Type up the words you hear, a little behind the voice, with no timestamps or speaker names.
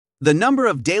The number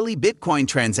of daily Bitcoin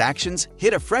transactions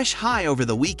hit a fresh high over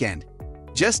the weekend,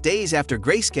 just days after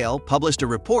Grayscale published a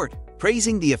report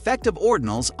praising the effect of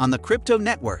Ordinals on the crypto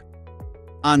network.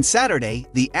 On Saturday,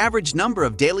 the average number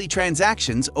of daily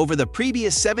transactions over the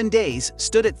previous 7 days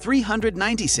stood at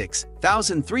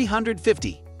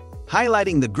 396,350,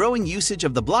 highlighting the growing usage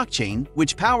of the blockchain,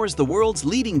 which powers the world's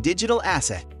leading digital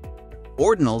asset.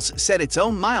 Ordinals set its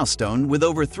own milestone with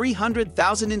over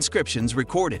 300,000 inscriptions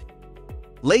recorded.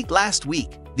 Late last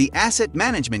week, the asset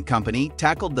management company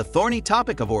tackled the thorny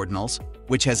topic of Ordinals,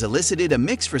 which has elicited a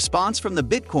mixed response from the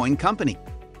Bitcoin company.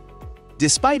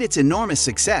 Despite its enormous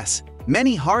success,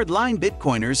 many hardline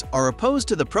Bitcoiners are opposed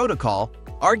to the protocol,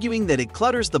 arguing that it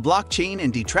clutters the blockchain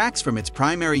and detracts from its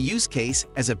primary use case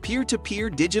as a peer-to-peer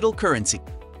digital currency.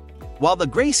 While the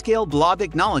Grayscale blog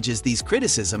acknowledges these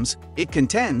criticisms, it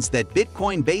contends that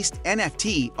Bitcoin-based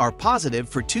NFT are positive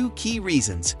for 2 key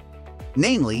reasons.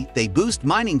 Namely, they boost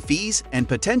mining fees and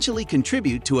potentially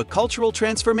contribute to a cultural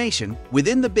transformation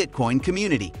within the Bitcoin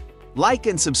community. Like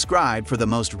and subscribe for the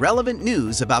most relevant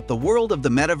news about the world of the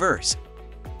metaverse.